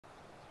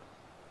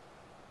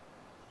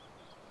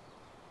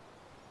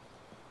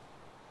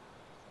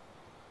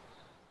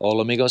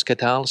Hola amigos, ¿qué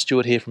tal?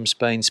 Stuart here from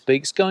Spain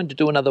Speaks. Going to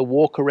do another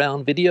walk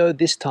around video,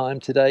 this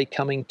time today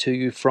coming to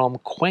you from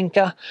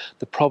Cuenca,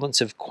 the province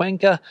of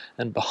Cuenca,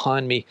 and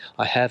behind me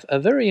I have a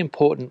very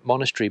important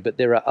monastery, but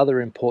there are other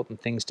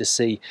important things to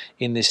see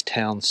in this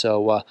town,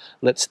 so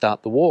let's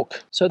start the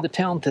walk. So the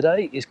town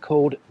today is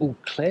called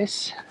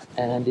Uclés,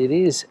 and it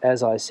is,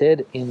 as I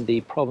said, in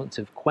the province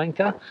of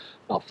Cuenca,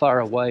 not far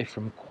away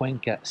from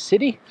Cuenca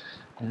city.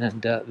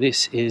 And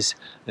this is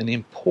an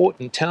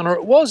important town, or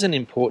it was an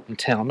important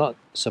town, not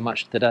so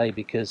much today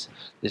because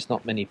there's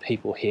not many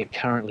people here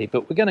currently,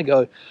 but we're going to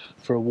go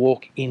for a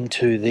walk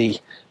into the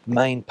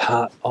main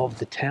part of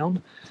the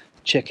town,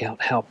 check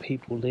out how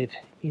people live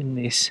in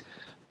this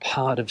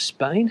part of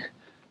Spain,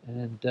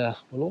 and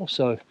we'll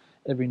also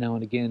every now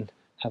and again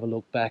have a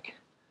look back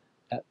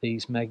at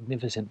these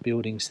magnificent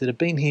buildings that have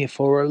been here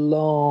for a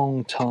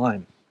long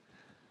time.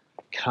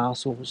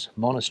 Castles,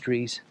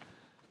 monasteries,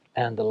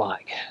 and the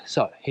like.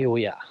 So here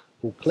we are,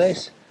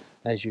 Uclés,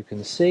 as you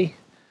can see,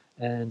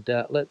 and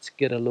let's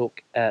get a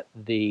look at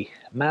the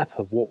map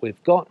of what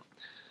we've got.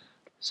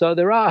 So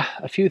there are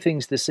a few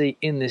things to see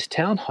in this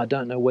town. I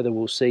don't know whether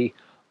we'll see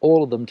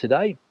all of them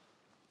today,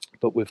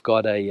 but we've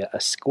got a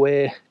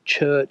square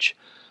church,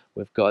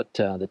 we've got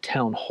the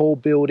town hall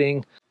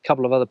building, a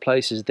couple of other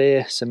places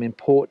there, some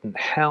important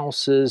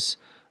houses,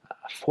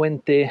 a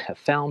fuente, a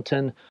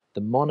fountain,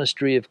 the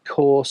monastery of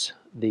course,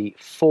 the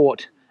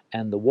fort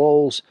and the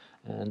walls,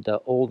 and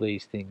all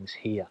these things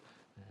here.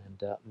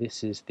 And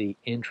this is the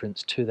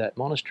entrance to that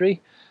monastery,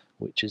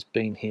 which has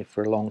been here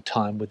for a long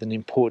time with an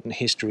important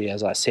history,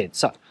 as I said.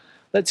 So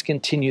let's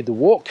continue the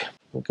walk.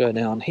 We'll go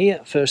down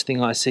here. First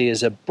thing I see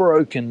is a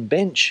broken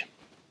bench.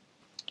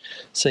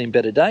 Seen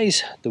better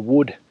days. The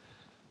wood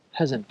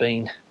hasn't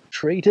been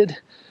treated,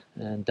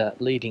 and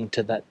leading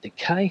to that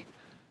decay.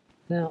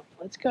 Now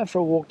let's go for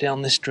a walk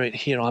down this street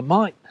here. I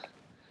might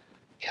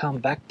come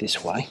back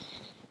this way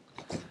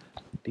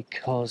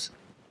because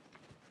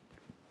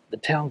the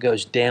town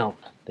goes down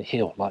the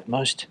hill. Like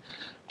most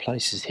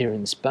places here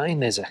in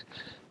Spain, there's a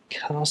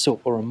castle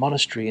or a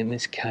monastery, in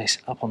this case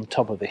up on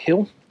top of a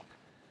hill,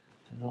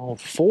 an old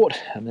fort,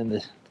 and then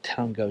the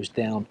town goes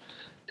down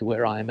to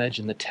where I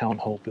imagine the town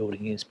hall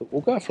building is. But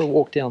we'll go for a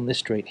walk down this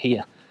street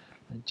here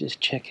and just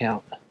check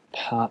out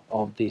part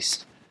of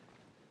this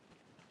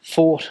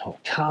fort or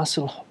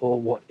castle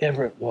or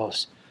whatever it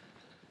was.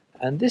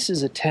 And this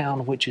is a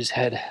town which has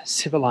had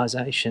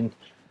civilization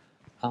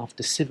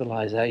after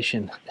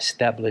civilization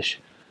establish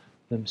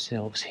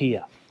themselves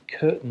here.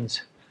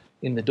 Curtains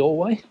in the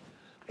doorway,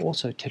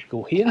 also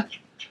typical here,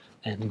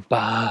 and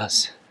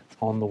bars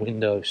on the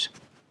windows,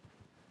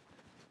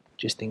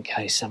 just in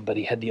case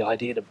somebody had the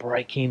idea to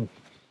break in.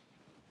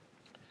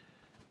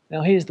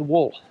 Now here's the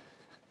wall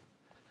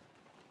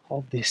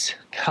of this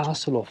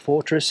castle or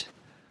fortress,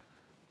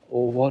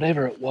 or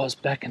whatever it was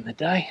back in the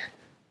day.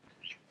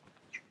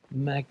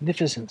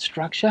 Magnificent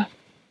structure.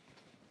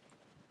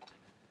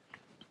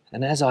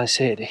 And as I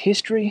said,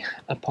 history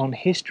upon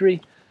history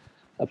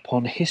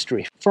upon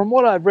history. From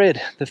what I've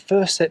read, the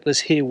first settlers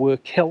here were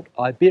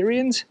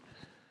Celt-Iberians,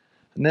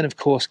 and then of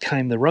course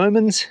came the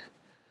Romans,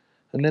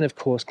 and then of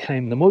course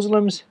came the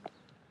Muslims,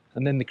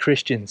 and then the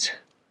Christians,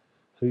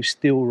 who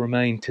still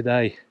remain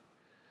today.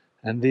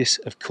 And this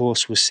of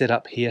course was set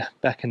up here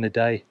back in the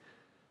day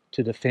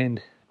to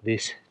defend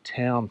this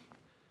town.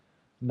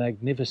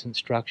 Magnificent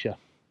structure.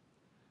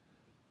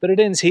 But it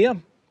ends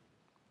here.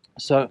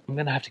 So I'm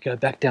going to have to go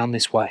back down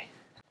this way.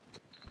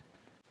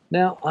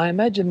 Now I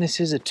imagine this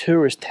is a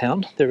tourist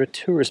town. There are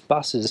tourist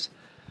buses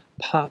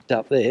parked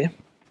up there.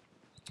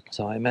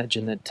 So I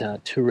imagine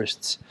that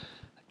tourists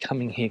are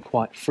coming here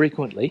quite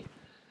frequently,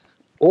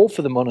 all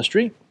for the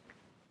monastery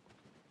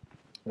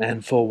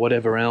and for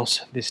whatever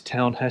else this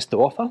town has to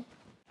offer.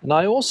 And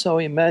I also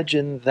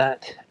imagine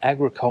that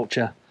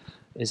agriculture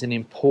is an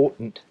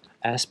important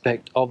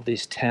aspect of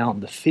this town.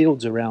 The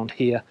fields around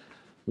here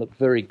look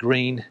very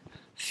green,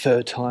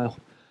 fertile,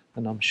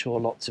 and I'm sure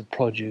lots of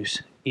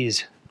produce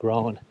is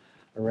grown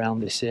around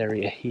this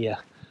area here,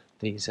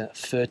 these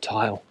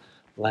fertile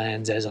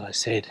lands, as I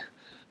said.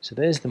 So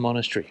there's the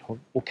monastery.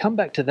 We'll come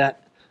back to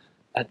that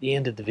at the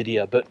end of the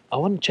video, but I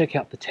want to check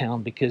out the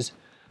town because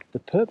the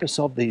purpose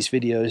of these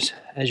videos,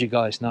 as you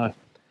guys know,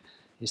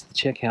 is to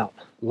check out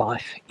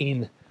life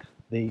in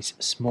these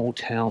small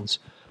towns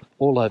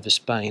all over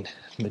Spain.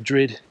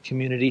 Madrid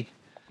community,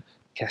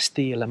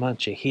 Castilla-La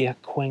Mancha here,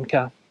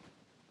 Cuenca,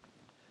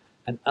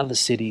 and other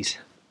cities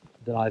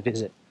that I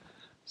visit.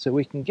 So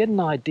we can get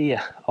an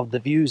idea of the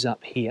views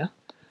up here,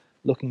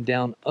 looking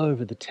down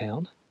over the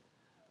town.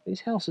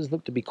 These houses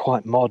look to be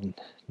quite modern,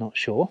 not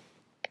sure.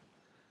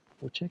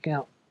 We'll check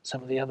out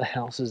some of the other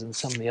houses and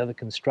some of the other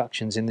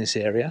constructions in this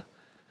area.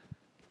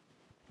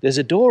 There's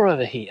a door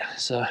over here,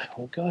 so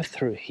we'll go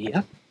through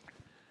here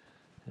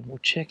and we'll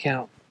check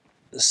out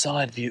the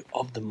side view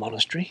of the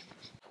monastery.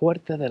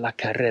 Puerta de la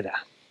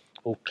Carrera,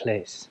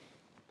 Uclés.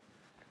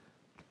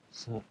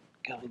 So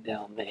going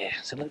down there.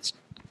 So let's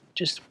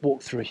just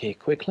walk through here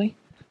quickly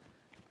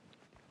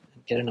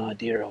and get an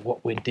idea of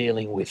what we're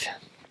dealing with.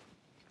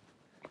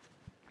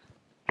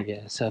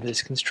 Yeah, so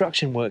there's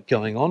construction work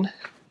going on.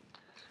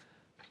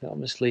 They're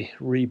obviously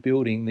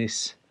rebuilding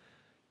this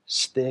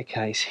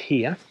staircase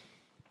here.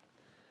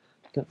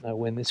 Don't know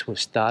when this was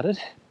started.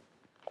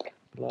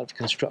 A lot of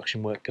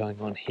construction work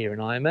going on here,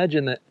 and I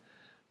imagine that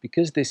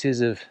because this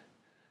is of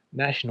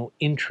national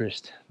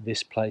interest,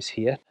 this place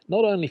here,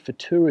 not only for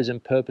tourism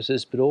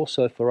purposes but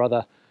also for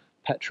other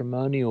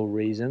patrimonial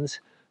reasons,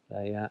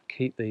 they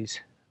keep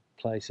these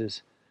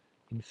places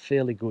in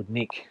fairly good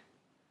nick.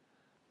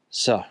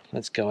 So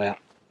let's go out,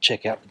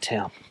 check out the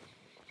town.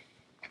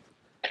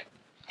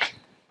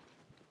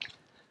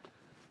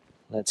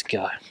 Let's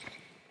go.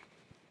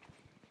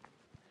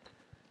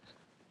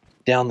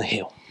 Down the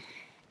hill.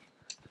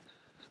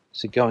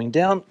 So going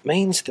down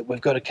means that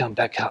we've got to come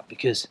back up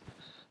because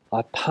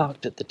I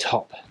parked at the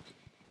top.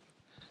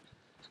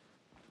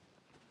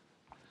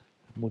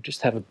 We'll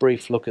just have a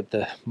brief look at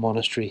the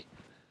monastery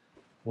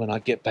when I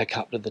get back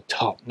up to the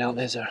top. Now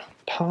there's a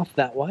path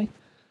that way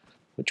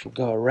which will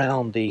go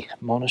around the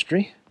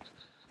monastery.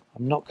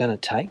 I'm not going to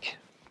take.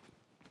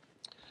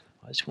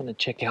 I just want to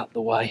check out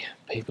the way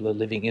people are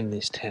living in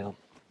this town.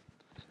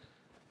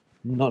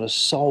 Not a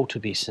soul to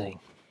be seen.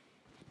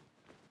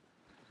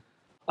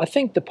 I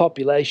think the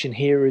population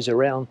here is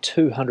around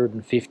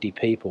 250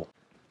 people.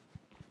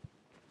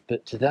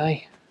 But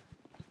today,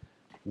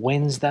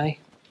 Wednesday,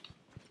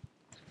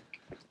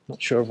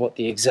 not sure of what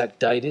the exact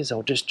date is,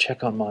 I'll just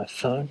check on my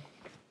phone.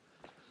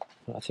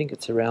 I think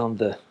it's around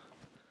the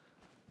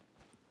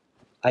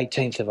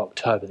 18th of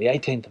October, the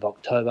 18th of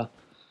October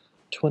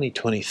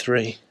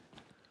 2023,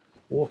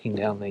 walking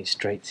down these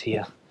streets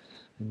here,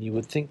 and you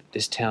would think that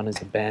this town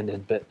is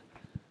abandoned, but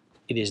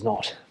it is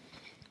not.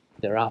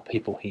 There are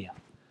people here.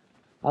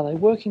 Are they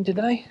working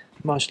today?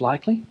 Most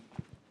likely.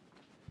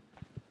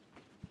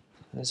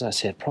 As I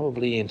said,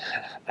 probably in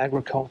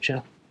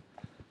agriculture.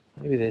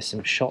 Maybe there's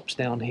some shops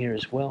down here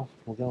as well.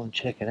 We'll go and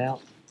check it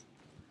out.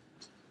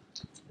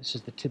 This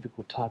is the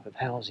typical type of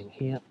housing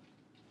here.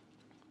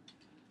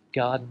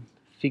 Garden,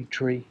 fig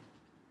tree,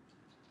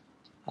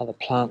 other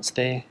plants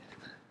there.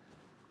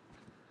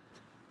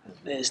 And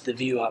there's the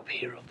view up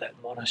here of that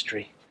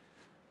monastery.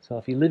 So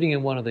if you're living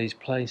in one of these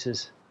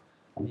places,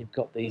 you've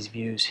got these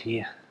views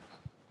here.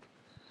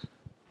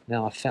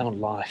 Now I've found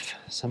life.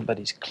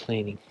 Somebody's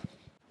cleaning.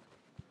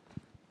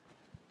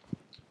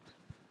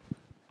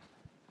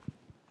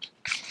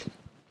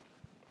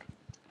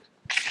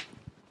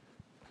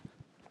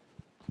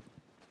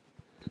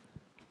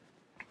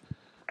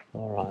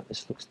 Alright,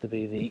 this looks to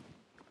be the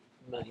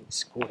main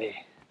square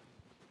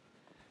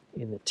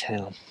in the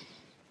town.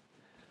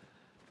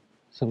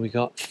 So we've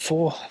got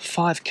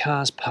 5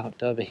 cars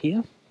parked over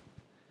here.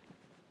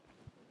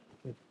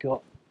 We've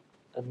got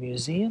a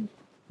museum.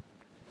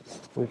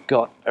 We've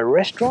got a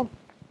restaurant.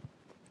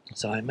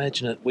 So I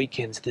imagine at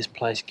weekends this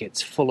place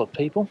gets full of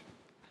people.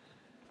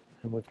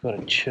 And we've got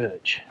a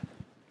church.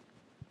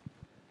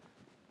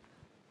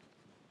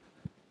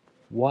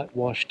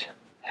 Whitewashed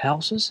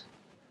houses.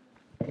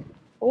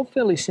 All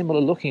fairly similar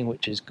looking,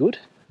 which is good.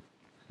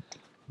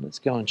 Let's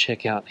go and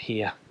check out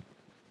here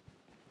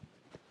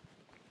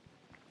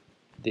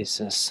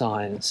this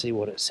sign and see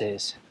what it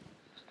says.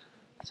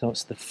 So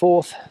it's the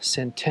 4th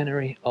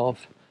centenary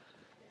of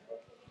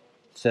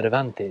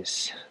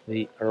Cervantes,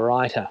 the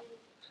writer.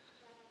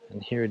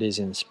 And here it is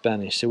in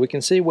Spanish. So we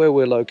can see where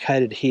we're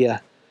located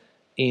here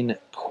in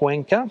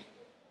Cuenca,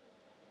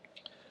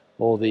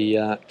 or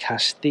the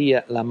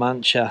Castilla-La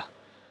Mancha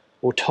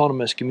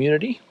Autonomous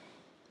Community.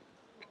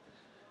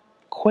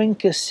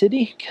 Cuenca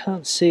City,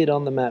 can't see it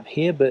on the map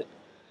here, but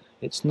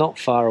it's not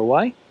far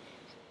away.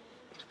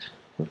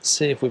 Let's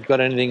see if we've got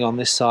anything on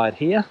this side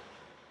here.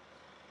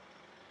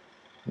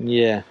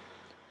 Yeah.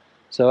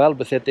 So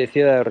Albacete,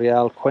 Ciudad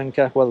Real,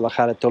 Cuenca,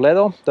 Guadalajara,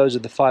 Toledo. Those are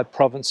the 5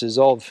 provinces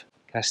of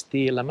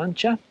Castilla-La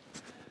Mancha.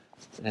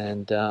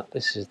 And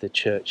this is the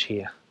church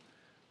here.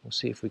 We'll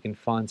see if we can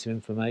find some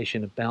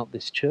information about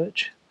this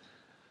church.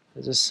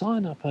 There's a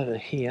sign up over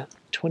here.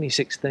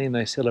 2016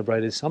 they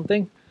celebrated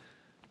something.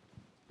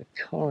 The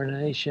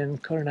Coronación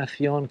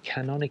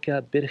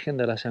Canónica Virgen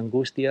de las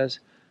Angustias,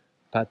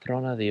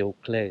 Patrona de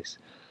Uclés.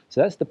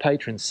 So that's the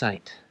patron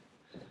saint,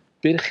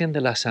 Virgen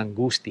de las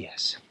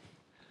Angustias.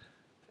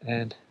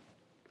 And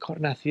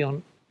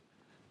Coronación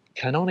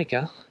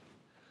Canónica,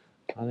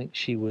 I think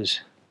she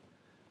was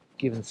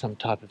given some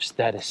type of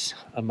status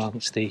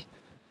amongst the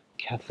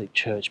Catholic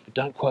Church, but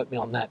don't quote me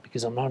on that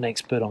because I'm not an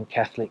expert on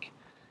Catholic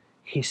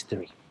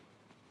history.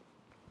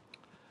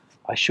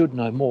 I should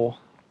know more,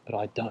 but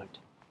I don't.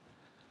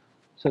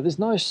 So there's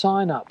no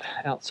sign up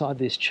outside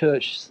this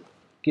church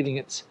giving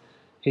its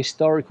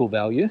historical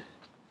value.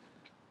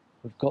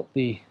 We've got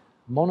the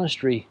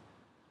monastery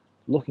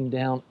looking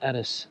down at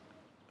us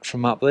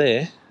from up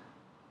there.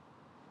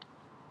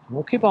 And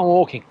we'll keep on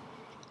walking.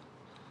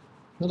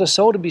 Not a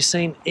soul to be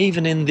seen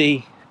even in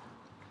the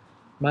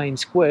main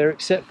square,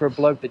 except for a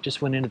bloke that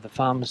just went into the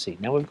pharmacy.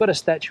 Now we've got a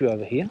statue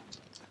over here.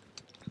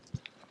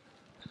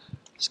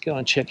 Let's go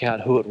and check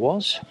out who it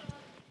was.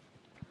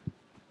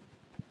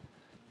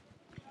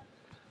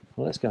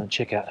 Well, let's go and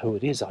check out who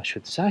it is, I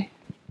should say.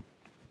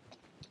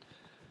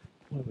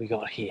 What have we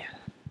got here?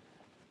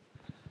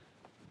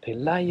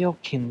 Pelayo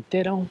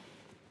Quintero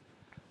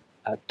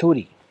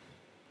Aturi.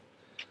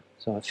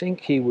 So I think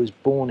he was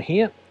born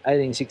here,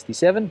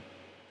 1867.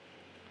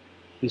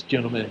 This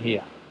gentleman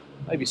here.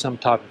 Maybe some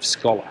type of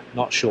scholar,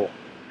 not sure.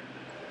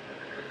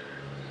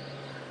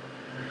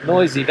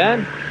 Noisy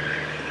van.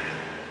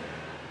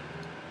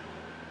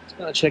 Just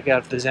going to check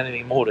out if there's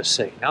anything more to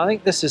see. Now I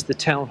think this is the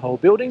town hall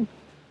building.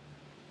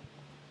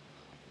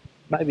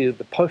 Maybe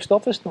the post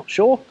office, not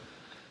sure.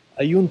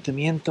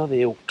 Ayuntamiento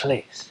de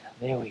Uclés.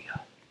 There we go.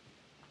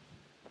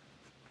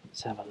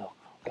 Let's have a look.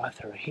 I'll go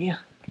through here.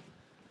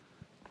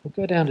 We'll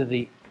go down to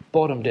the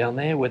bottom down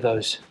there where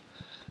those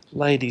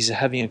ladies are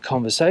having a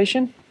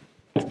conversation.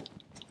 And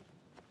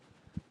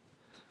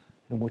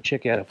we'll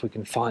check out if we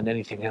can find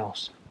anything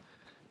else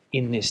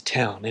in this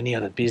town, any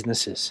other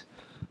businesses.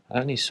 I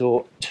only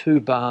saw 2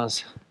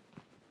 bars,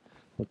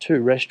 or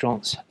 2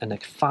 restaurants and a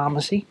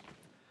pharmacy.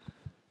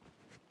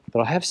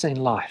 But I have seen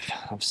life.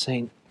 I've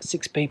seen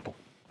 6 people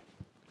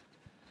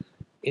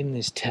in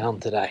this town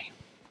today.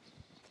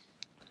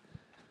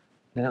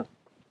 Now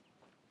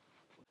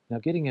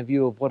getting a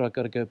view of what I've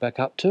got to go back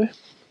up to.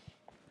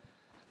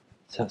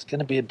 So it's going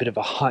to be a bit of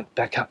a hike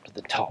back up to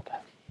the top.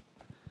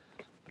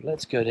 But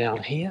let's go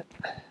down here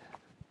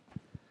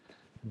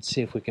and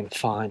see if we can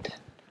find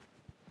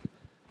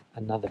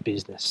another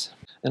business.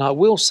 And I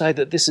will say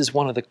that this is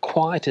one of the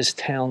quietest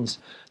towns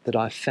that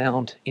I've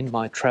found in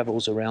my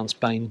travels around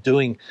Spain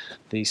doing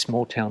these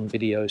small town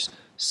videos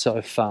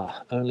so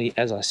far. Only,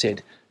 as I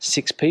said,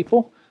 6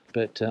 people,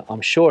 but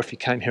I'm sure if you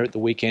came here at the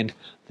weekend,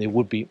 there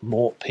would be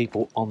more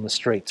people on the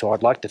street. So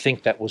I'd like to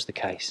think that was the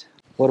case.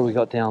 What do we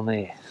got down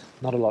there?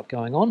 Not a lot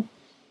going on.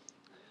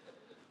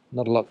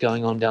 Not a lot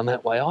going on down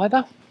that way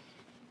either.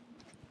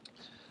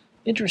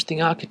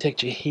 Interesting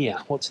architecture here.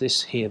 What's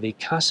this here? The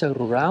Casa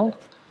Rural.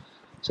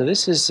 So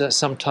this is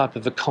some type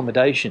of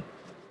accommodation.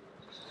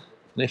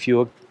 And if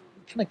you're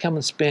going to come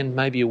and spend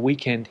maybe a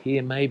weekend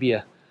here, maybe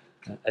a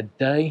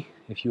day,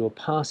 if you were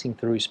passing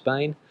through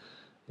Spain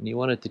and you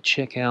wanted to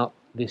check out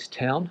this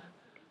town,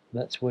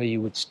 that's where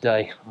you would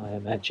stay, I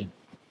imagine.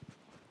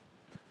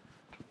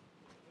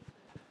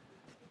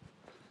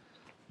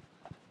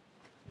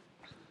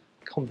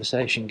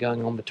 Conversation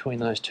going on between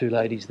those 2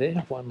 ladies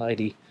there. One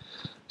lady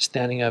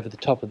standing over the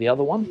top of the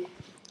other one.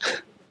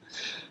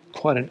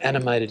 Quite an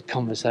animated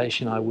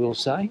conversation, I will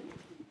say.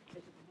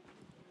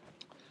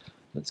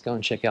 Let's go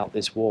and check out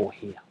this wall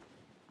here.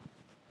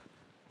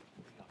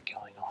 What we got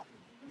going on?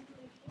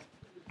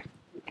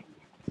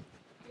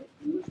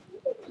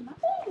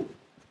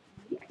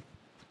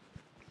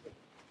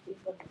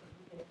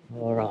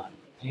 All right,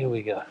 here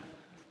we go.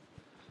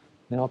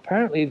 Now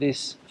apparently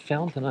this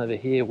fountain over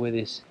here where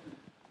this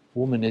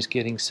woman is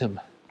getting some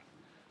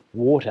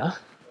water,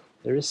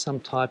 there is some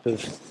type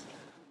of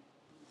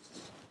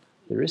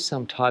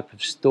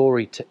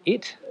story to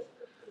it.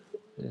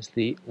 There's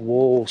the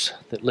walls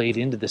that lead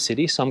into the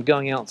city. So I'm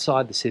going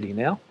outside the city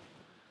now.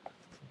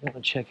 I'm going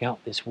to check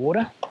out this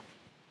water.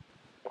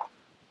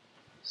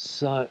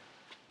 So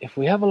if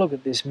we have a look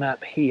at this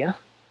map here,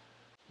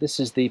 this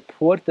is the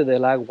Puerta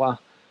del Agua,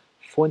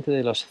 Fuente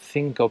de los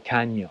Cinco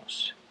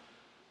Caños.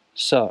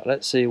 So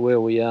let's see where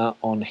we are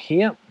on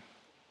here.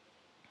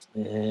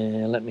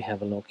 Let me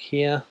have a look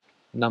here.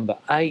 Number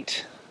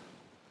 8.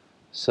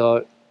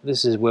 So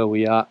this is where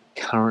we are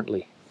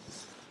currently.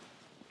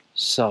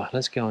 So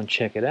let's go and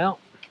check it out.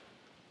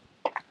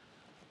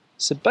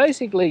 So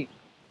basically,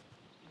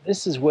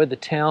 this is where the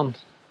town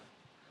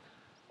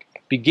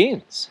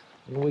begins.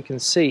 And we can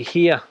see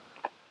here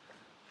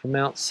from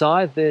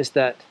outside, there's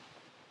that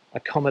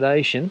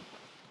accommodation.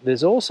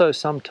 There's also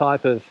some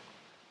type of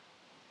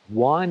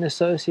wine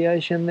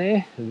association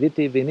there,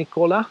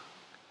 Vitivinicola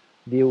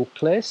de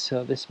Uclés.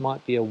 So this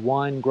might be a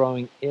wine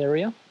growing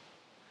area.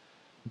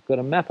 We've got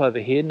a map over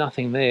here,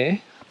 nothing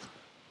there.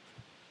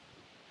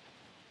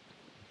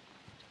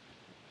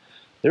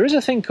 There is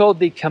a thing called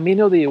the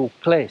Camino de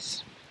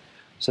Uclés.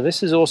 So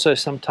this is also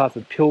some type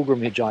of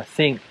pilgrimage, I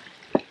think.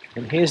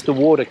 And here's the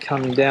water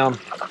coming down.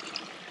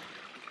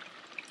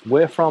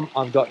 Where from,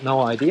 I've got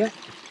no idea.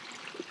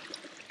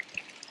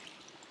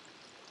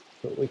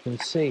 But we can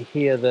see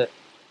here that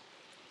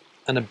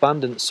an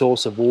abundant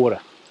source of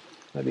water.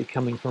 Maybe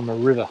coming from a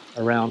river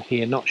around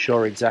here, not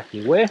sure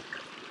exactly where.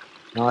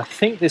 Now I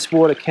think this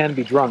water can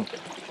be drunk.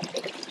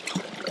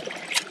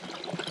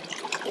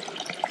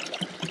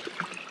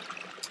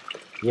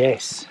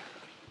 Yes.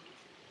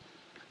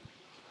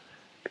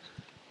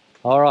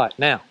 All right,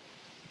 now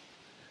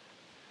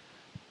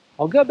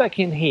I'll go back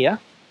in here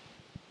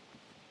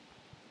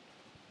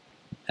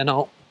and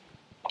I'll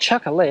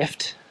chuck a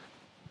left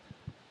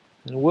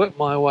and work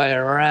my way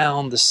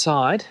around the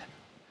side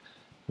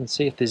and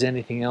see if there's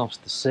anything else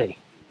to see.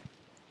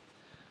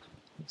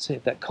 Let's see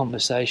if that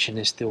conversation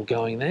is still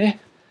going there.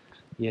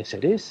 Yes,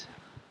 it is.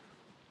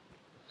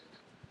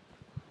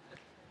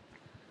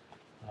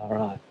 All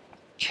right,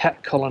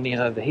 cat colony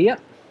over here.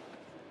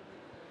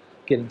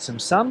 Getting some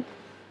sun.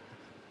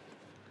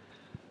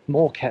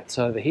 More cats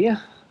over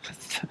here.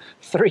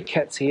 3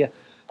 cats here,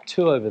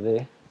 2 over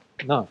there.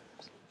 No,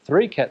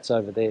 3 cats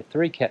over there,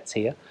 3 cats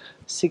here,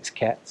 6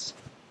 cats.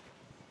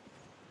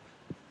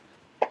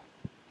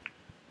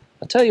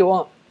 I tell you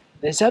what,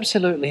 there's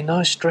absolutely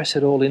no stress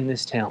at all in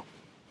this town.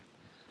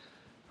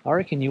 I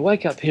reckon you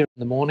wake up here in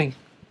the morning,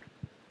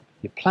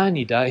 you plan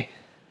your day,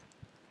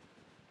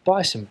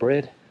 buy some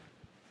bread,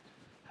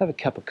 have a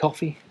cup of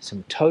coffee,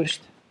 some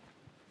toast.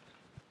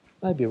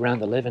 Maybe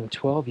around 11,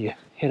 12 you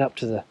head up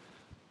to the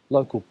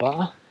local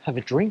bar, have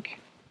a drink,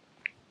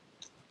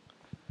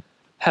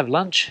 have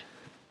lunch,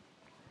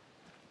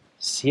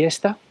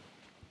 siesta,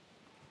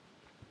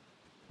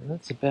 and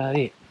that's about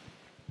it.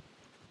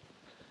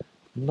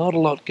 Not a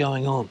lot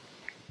going on.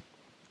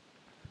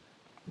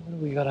 What have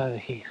we got over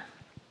here?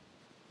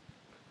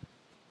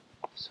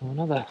 So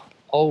another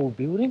old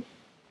building,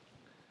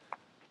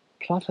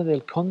 Plaza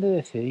del Conde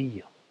de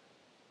Cedillo,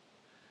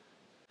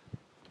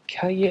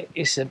 Calle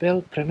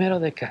Isabel I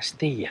de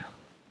Castilla.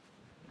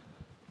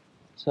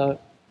 So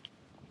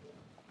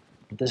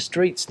the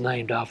street's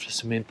named after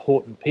some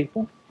important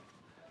people.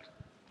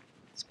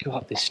 Let's go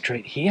up this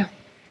street here.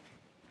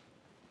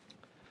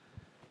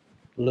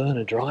 Learn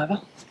a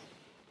driver.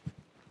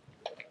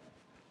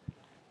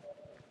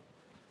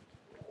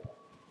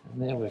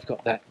 And there we've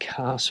got that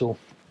castle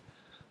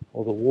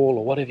or the wall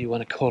or whatever you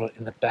want to call it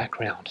in the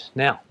background.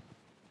 Now,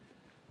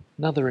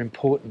 another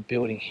important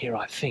building here,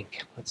 I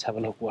think. Let's have a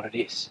look what it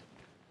is.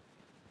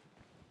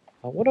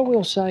 What I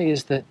will say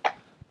is that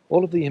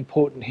all of the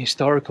important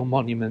historical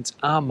monuments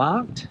are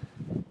marked,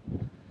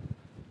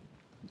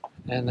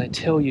 and they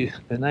tell you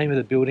the name of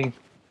the building.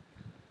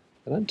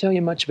 They don't tell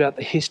you much about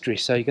the history,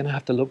 so you're going to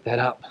have to look that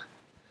up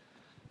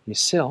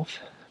yourself.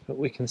 But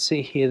we can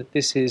see here that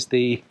this is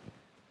the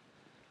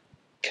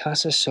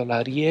Casa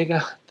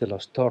Solariega de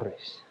los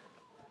Torres.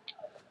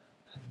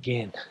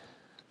 Again,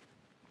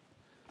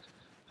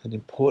 an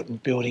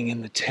important building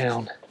in the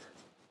town,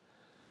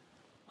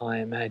 I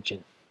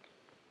imagine.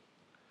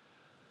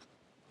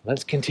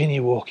 Let's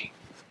continue walking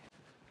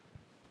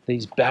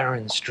these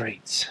barren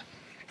streets.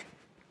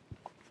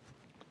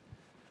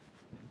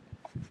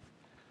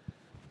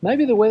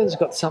 Maybe the weather's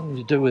got something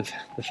to do with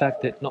the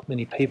fact that not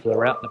many people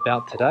are out and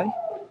about today.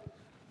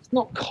 It's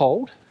not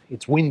cold,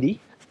 it's windy.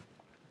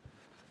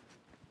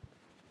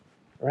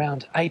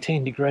 Around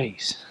 18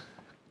 degrees.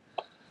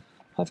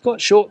 I've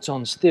got shorts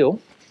on still.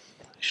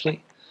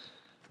 Actually,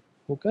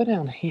 we'll go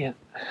down here.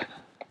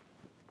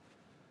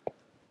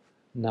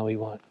 No, we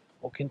won't.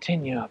 We'll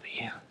continue up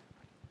here.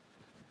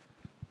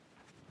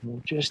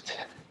 We'll just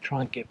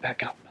try and get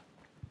back up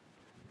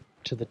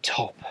to the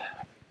top.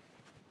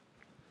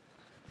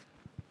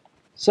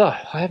 So,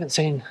 I haven't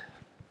seen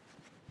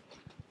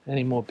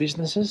any more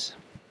businesses.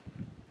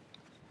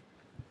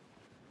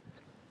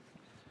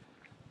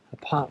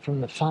 Apart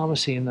from the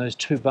pharmacy and those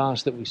 2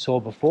 bars that we saw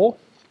before.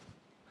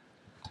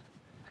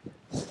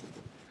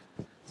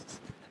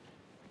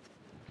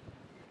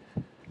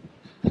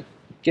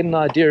 Get an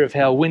idea of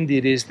how windy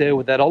it is there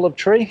with that olive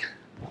tree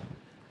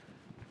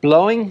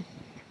blowing.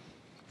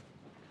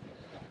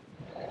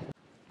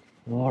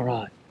 All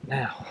right,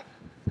 now,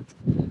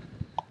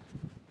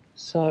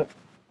 so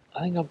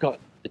I think I've got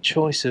a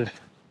choice of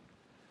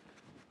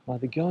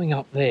either going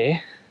up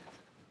there,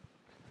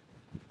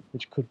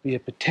 which could be a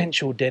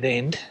potential dead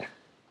end.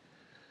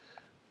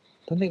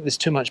 Don't think there's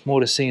too much more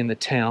to see in the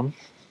town.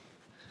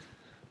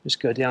 Just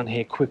go down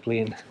here quickly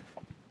and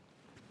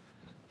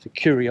for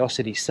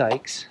curiosity's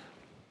sakes.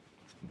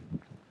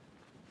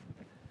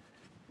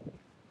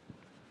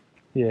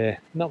 Yeah,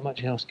 not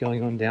much else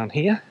going on down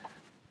here.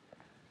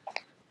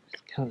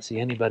 Can't see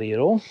anybody at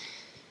all.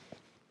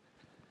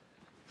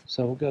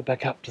 So we'll go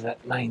back up to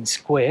that main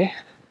square.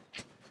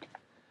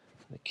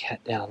 The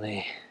cat down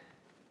there.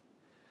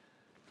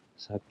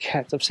 So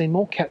cats, I've seen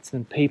more cats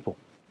than people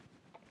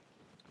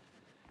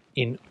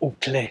in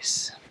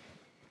Uclés.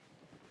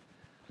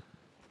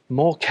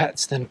 More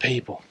cats than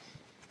people.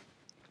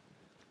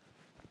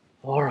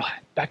 All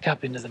right, back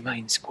up into the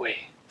main square.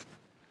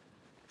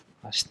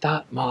 I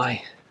start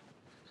my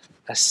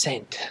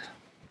ascent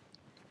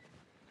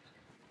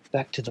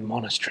back to the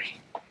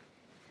monastery.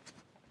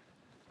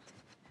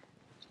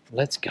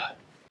 Let's go.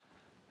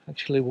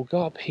 Actually, we'll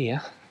go up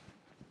here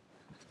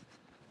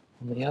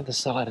on the other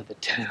side of the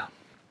town.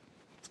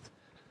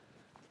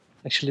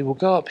 Actually, we'll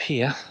go up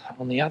here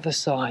on the other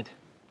side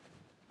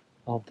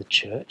of the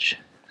church.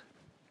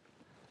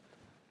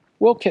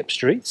 Well-kept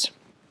streets,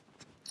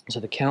 so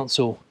the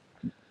council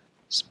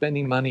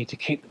spending money to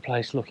keep the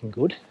place looking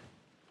good.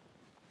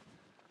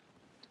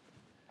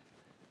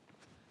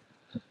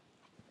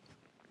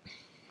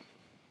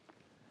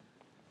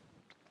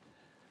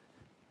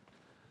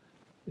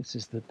 This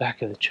is the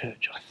back of the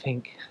church, I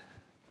think.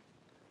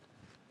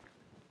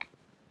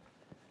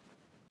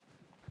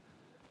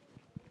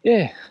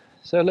 Yeah,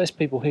 so less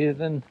people here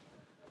than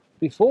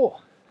before.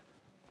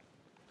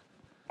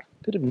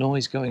 Bit of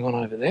noise going on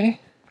over there.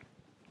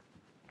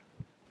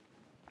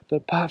 But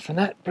apart from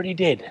that, pretty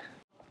dead.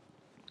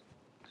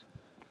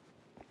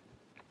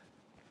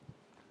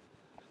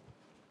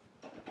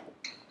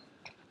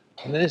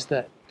 And there's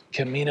that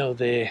Camino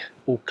de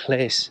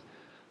Uclés,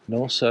 and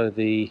also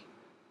the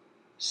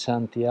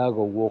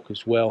Santiago walk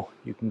as well.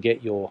 You can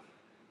get your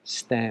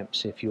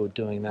stamps if you're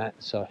doing that,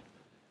 so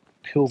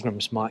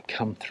pilgrims might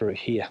come through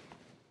here.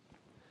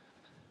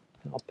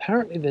 Now,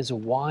 apparently there's a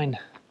wine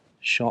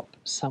shop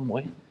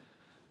somewhere.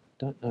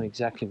 Don't know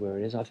exactly where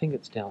it is. I think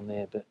it's down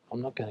there, but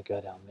I'm not going to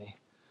go down there.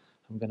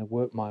 I'm going to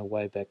work my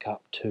way back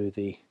up to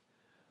the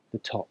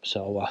top,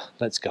 so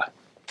let's go.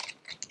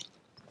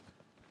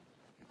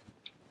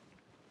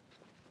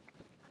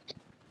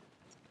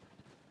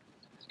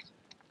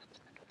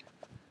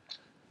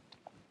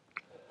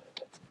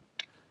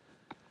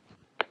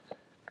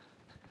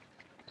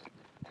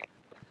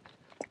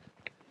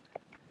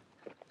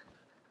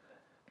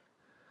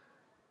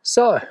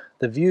 So,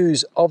 the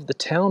views of the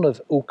town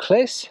of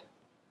Uclés,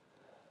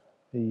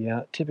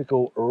 the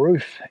typical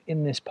roof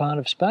in this part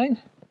of Spain,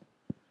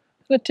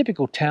 and a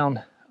typical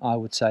town, I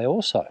would say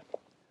also.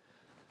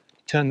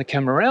 Turn the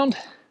camera around,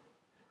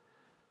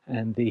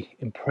 and the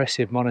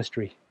impressive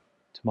monastery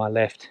to my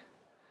left.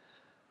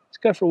 Let's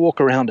go for a walk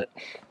around it.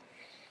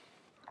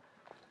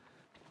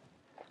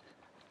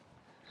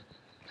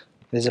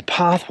 There's a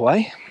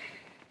pathway,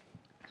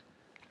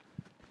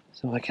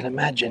 so I can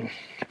imagine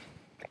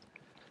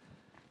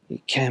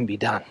it can be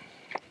done.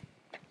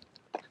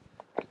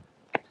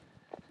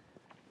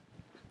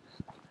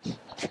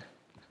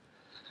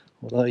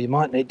 Although you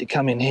might need to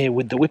come in here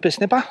with the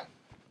whippersnipper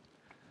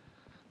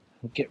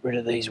and get rid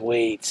of these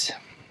weeds.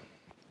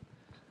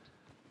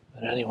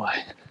 But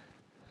anyway.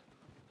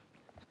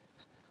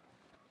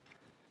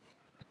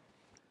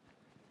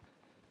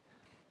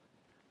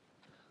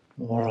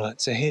 Alright,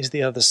 so here's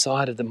the other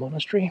side of the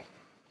monastery.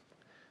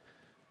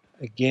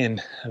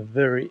 Again, a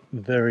very,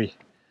 very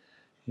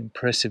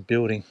impressive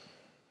building.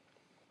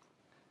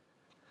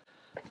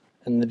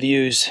 And the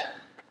views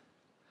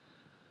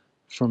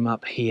from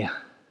up here,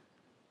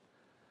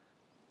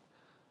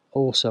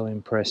 also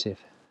impressive.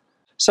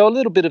 So a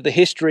little bit of the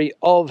history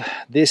of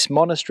this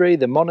monastery,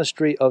 the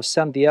monastery of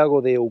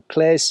Santiago de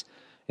Uclés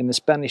in the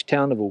Spanish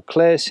town of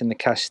Uclés in the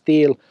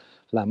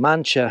Castile-La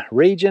Mancha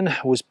region,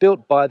 was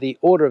built by the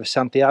Order of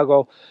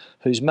Santiago,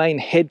 whose main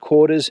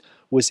headquarters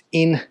was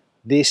in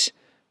this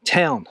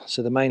town.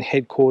 So the main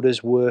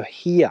headquarters were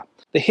here.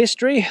 The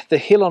history: the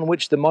hill on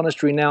which the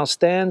monastery now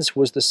stands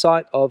was the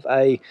site of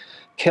a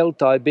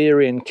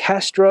Celt-Iberian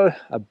castro,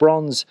 a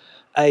Bronze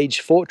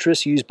Age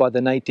fortress used by the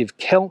native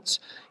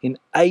Celts. In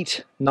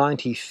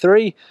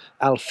 893,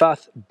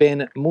 Alfath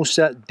ben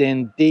Musa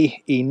den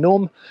Di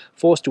Inum,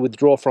 forced to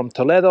withdraw from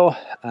Toledo,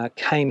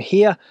 came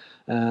here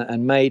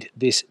and made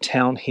this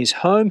town his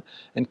home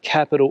and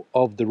capital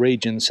of the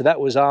region. So that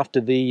was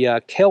after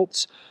the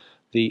Celts.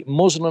 The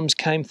Muslims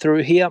came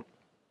through here.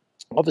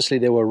 Obviously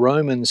there were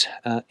Romans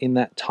in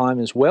that time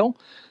as well,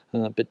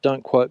 but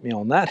don't quote me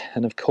on that.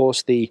 And of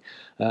course the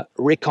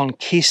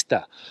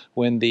Reconquista,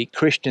 when the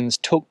Christians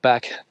took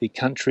back the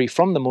country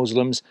from the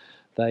Muslims,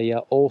 they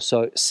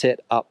also set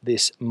up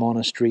this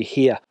monastery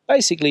here,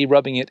 basically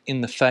rubbing it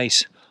in the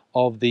face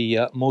of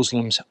the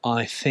Muslims,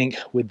 I think,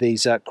 with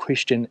these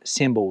Christian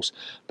symbols.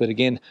 But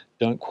again,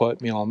 don't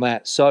quote me on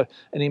that. So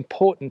an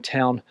important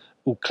town,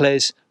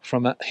 Uclés,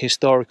 from a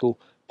historical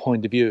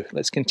point of view.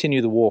 Let's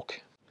continue the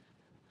walk.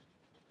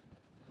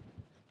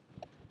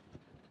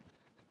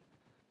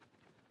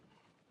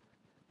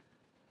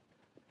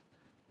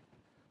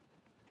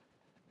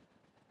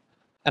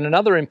 And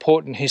another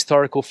important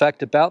historical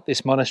fact about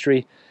this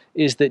monastery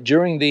is that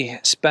during the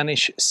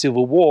Spanish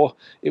Civil War,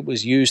 it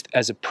was used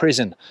as a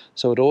prison.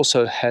 So it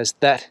also has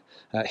that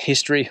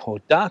history, or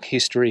dark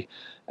history,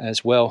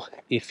 as well,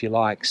 if you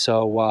like.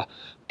 So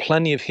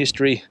plenty of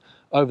history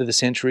over the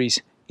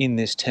centuries in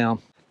this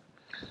town.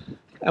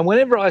 And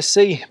whenever I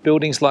see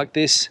buildings like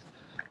this,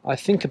 I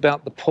think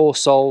about the poor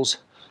souls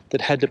that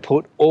had to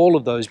put all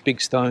of those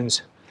big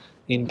stones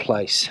in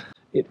place.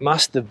 It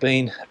must have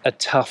been a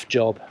tough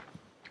job,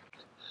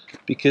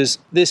 because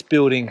this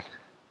building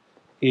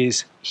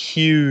is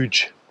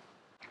huge.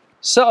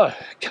 So,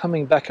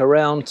 coming back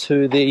around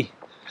to the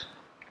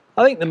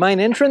main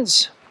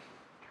entrance,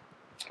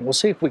 we'll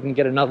see if we can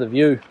get another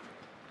view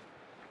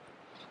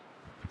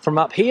from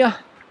up here.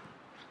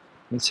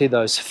 You can see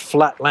those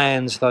flat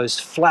lands, those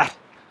flat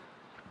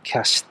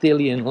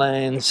Castilian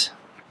lands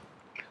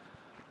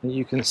that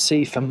you can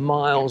see for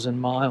miles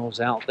and miles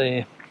out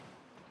there.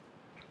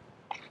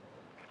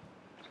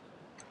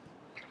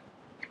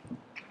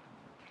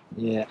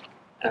 Yeah,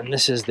 and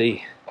this is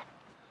the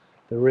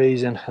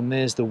reason, and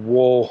there's the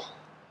wall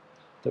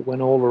that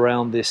went all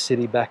around this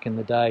city back in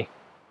the day,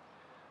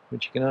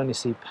 which you can only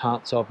see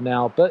parts of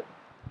now. But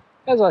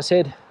as I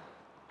said,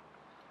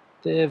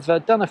 they've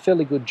done a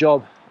fairly good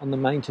job on the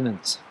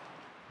maintenance,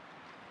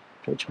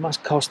 which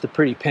must cost a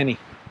pretty penny.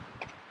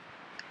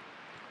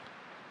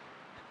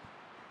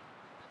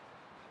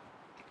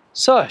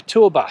 So,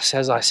 tour bus,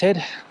 as I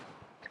said.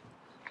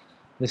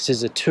 This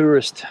is a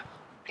tourist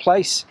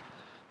place.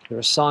 There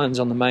are signs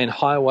on the main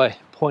highway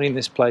pointing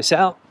this place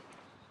out,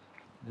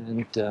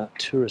 and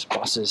tourist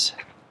buses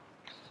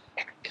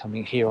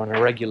coming here on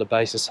a regular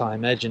basis, I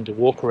imagine, to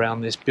walk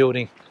around this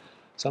building.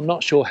 So I'm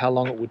not sure how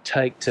long it would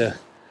take to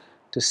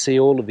to see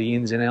all of the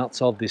ins and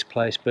outs of this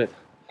place, but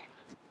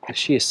the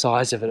sheer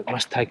size of it, it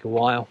must take a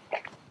while.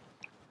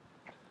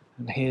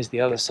 And here's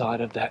the other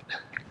side of that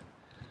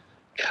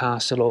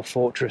castle or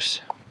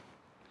fortress.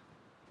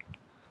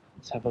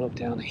 Let's have a look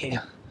down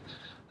here.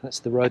 That's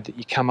the road that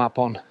you come up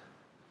on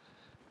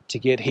to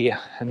get here,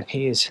 and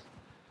here's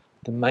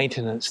the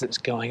maintenance that's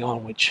going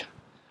on, which,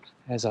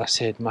 as I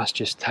said, must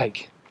just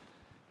take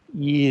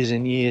years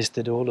and years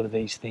to do all of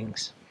these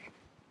things.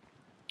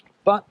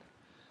 But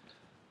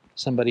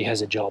somebody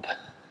has a job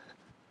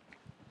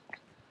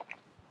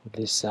with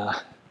this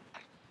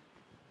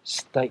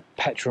state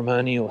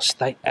patrimony or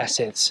state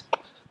assets,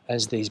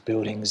 as these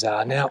buildings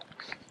are. Now,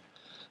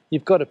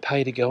 you've got to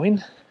pay to go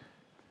in.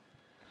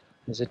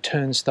 There's a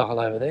turnstile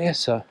over there,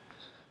 so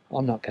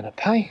I'm not going to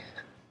pay.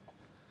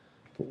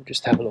 But we'll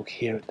just have a look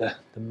here at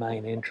the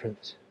main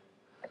entrance.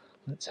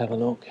 Let's have a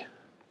look.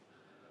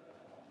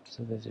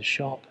 So there's a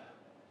shop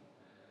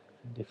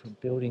and different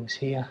buildings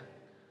here.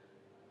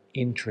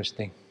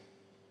 Interesting.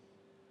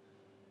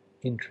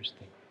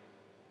 Interesting.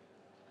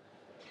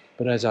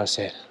 But as I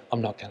said,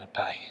 I'm not going to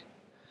pay.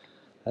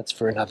 That's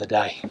for another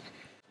day.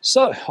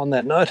 So on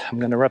that note, I'm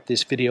going to wrap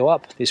this video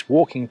up, this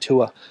walking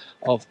tour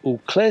of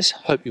Uclés.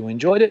 Hope you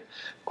enjoyed it.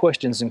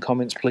 Questions and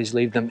comments, please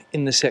leave them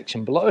in the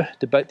section below.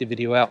 Debate the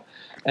video out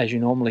as you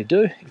normally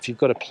do. If you've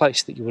got a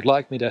place that you would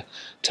like me to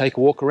take a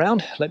walk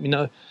around, let me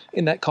know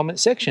in that comment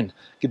section.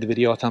 Give the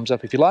video a thumbs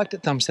up if you liked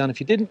it, thumbs down if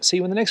you didn't. See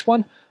you in the next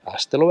one.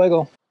 Hasta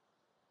luego.